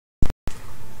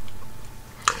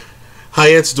Hi,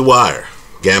 it's Dwyer.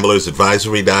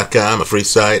 GamblersAdvisory.com, a free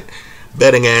site.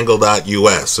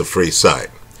 BettingAngle.us, a free site.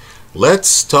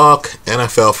 Let's talk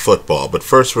NFL football, but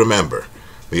first remember,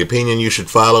 the opinion you should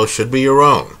follow should be your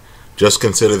own. Just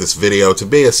consider this video to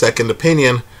be a second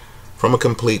opinion from a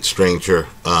complete stranger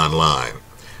online.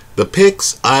 The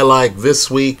picks I like this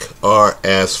week are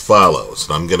as follows.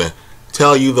 I'm going to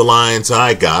tell you the lines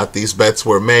I got. These bets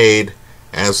were made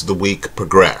as the week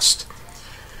progressed.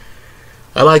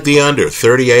 I like the under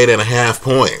 38.5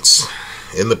 points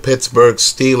in the Pittsburgh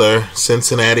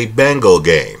Steelers-Cincinnati Bengal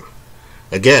game.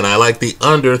 Again, I like the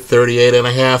under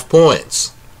 38.5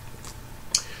 points.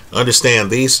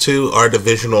 Understand, these two are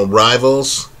divisional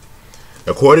rivals.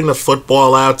 According to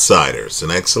Football Outsiders, an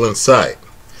excellent site,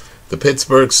 the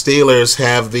Pittsburgh Steelers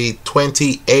have the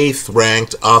 28th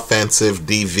ranked offensive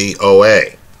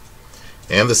DVOA,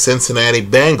 and the Cincinnati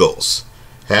Bengals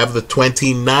have the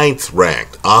 29th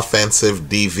ranked offensive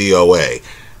DVOA.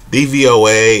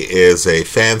 DVOA is a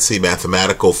fancy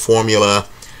mathematical formula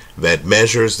that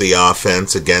measures the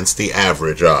offense against the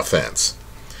average offense.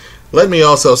 Let me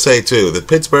also say, too, that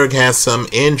Pittsburgh has some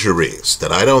injuries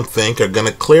that I don't think are going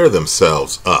to clear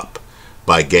themselves up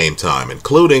by game time,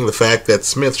 including the fact that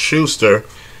Smith-Schuster,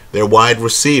 their wide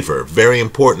receiver, very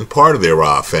important part of their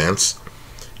offense,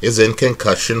 is in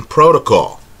concussion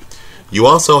protocol. You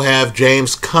also have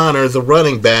James Conner, the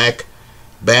running back,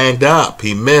 banged up.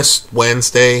 He missed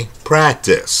Wednesday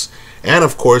practice. And,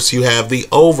 of course, you have the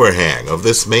overhang of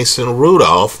this Mason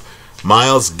Rudolph,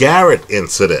 Myles Garrett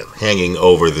incident hanging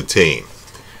over the team.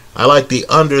 I like the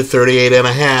under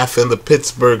 38.5 in the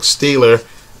Pittsburgh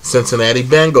Steelers-Cincinnati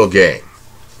Bengal game.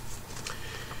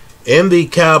 In the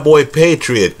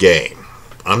Cowboy-Patriot game,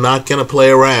 I'm not going to play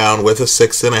around with a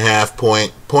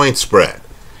 6.5 point spread.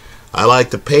 I like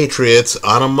the Patriots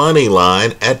on a money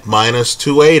line at minus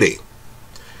 280.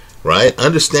 Right?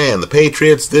 Understand, the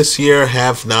Patriots this year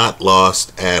have not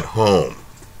lost at home.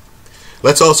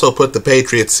 Let's also put the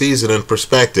Patriots season in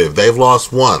perspective. They've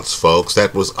lost once, folks.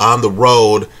 That was on the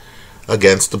road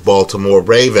against the Baltimore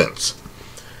Ravens.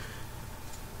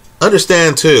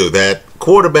 Understand, too, that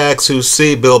quarterbacks who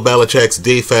see Bill Belichick's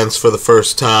defense for the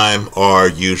first time are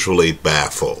usually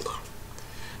baffled.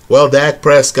 Well, Dak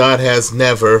Prescott has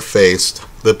never faced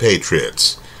the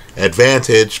Patriots.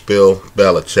 Advantage Bill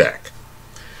Belichick.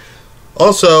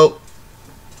 Also,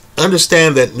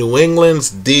 understand that New England's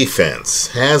defense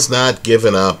has not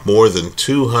given up more than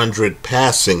 200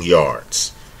 passing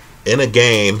yards in a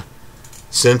game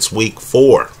since week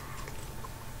 4.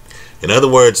 In other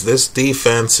words, this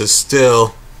defense is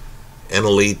still an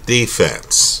elite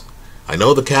defense. I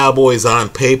know the Cowboys on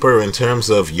paper in terms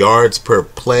of yards per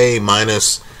play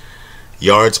minus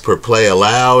yards per play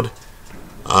allowed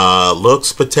looks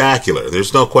spectacular.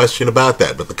 There's no question about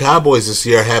that. But the Cowboys this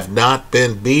year have not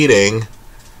been beating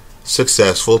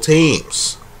successful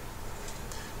teams.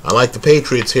 I like the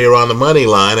Patriots here on the money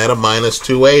line at a minus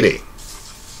 280.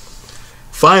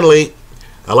 Finally,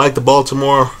 I like the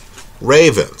Baltimore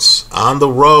Ravens on the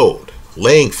road,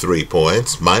 laying 3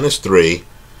 points, minus 3,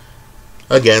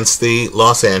 against the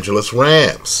Los Angeles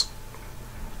Rams.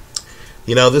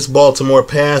 You know, this Baltimore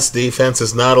pass defense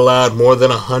has not allowed more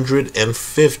than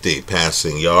 150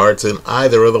 passing yards in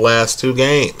either of the last 2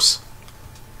 games.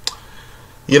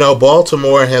 You know,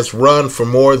 Baltimore has run for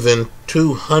more than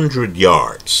 200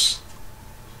 yards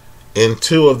in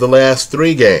 2 of the last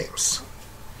 3 games.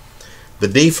 The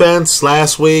defense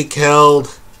last week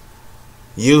held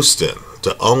Houston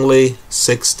to only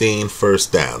 16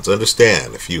 first downs.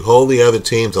 Understand, if you hold the other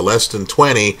team to less than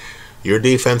 20, your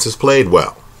defense has played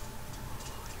well.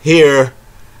 Here,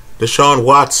 Deshaun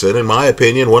Watson, in my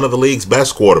opinion, one of the league's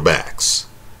best quarterbacks,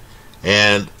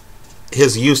 and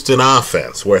his Houston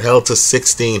offense were held to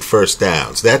 16 first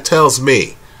downs. That tells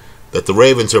me that the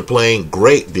Ravens are playing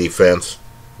great defense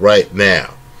right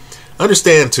now.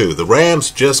 Understand, too, the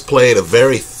Rams just played a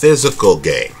very physical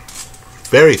game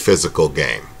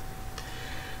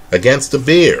against the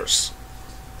Bears.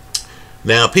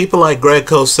 Now, people like Greg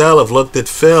Cosell have looked at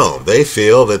film. They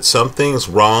feel that something's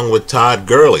wrong with Todd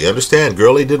Gurley. Understand,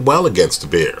 Gurley did well against the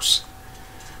Bears.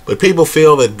 But people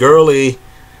feel that Gurley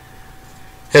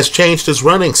has changed his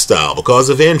running style because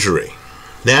of injury.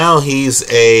 Now he's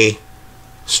a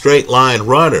straight line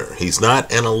runner. He's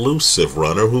not an elusive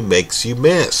runner who makes you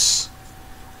miss,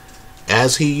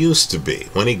 as he used to be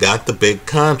when he got the big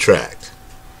contract.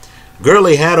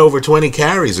 Gurley had over 20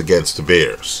 carries against the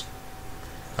Bears.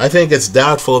 I think it's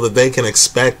doubtful that they can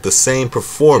expect the same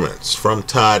performance from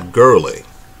Todd Gurley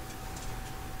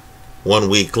 1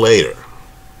 week later,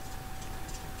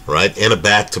 right, in a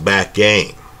back-to-back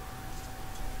game.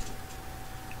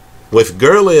 With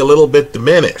Gurley a little bit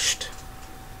diminished,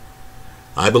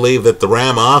 I believe that the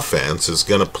Ram offense is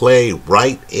going to play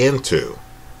right into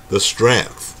the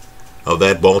strength of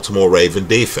that Baltimore Raven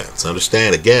defense.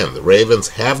 Understand, again, the Ravens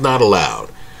have not allowed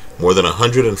more than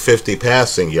 150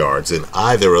 passing yards in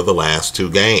either of the last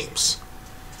two games.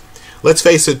 Let's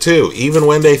face it, too, even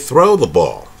when they throw the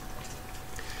ball,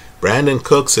 Brandon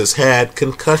Cooks has had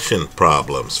concussion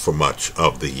problems for much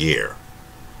of the year.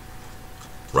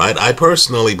 Right? I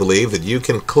personally believe that you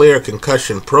can clear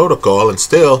concussion protocol and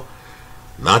still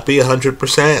not be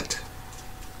 100%.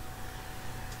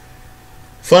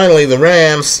 Finally, the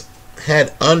Rams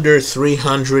had under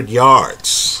 300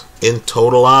 yards in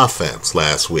total offense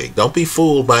last week. Don't be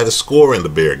fooled by the score in the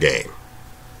beer game.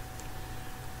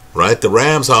 Right? The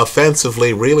Rams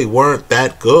offensively really weren't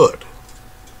that good.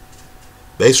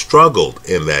 They struggled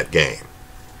in that game.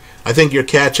 I think you're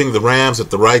catching the Rams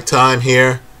at the right time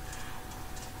here.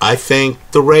 I think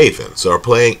the Ravens are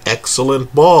playing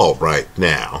excellent ball right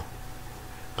now.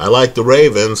 I like the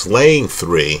Ravens laying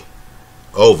 3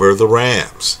 over the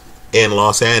Rams in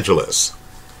Los Angeles.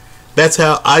 That's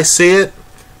how I see it.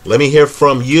 Let me hear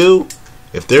from you.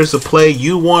 If there's a play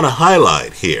you want to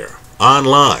highlight here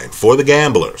online for the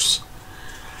gamblers,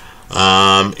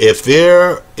 if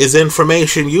there is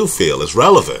information you feel is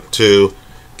relevant to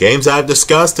games I've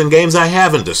discussed and games I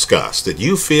haven't discussed that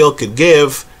you feel could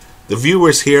give the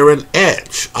viewers here an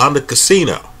edge on the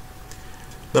casino,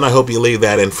 then I hope you leave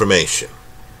that information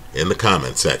in the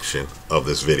comment section of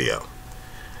this video.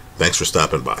 Thanks for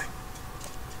stopping by.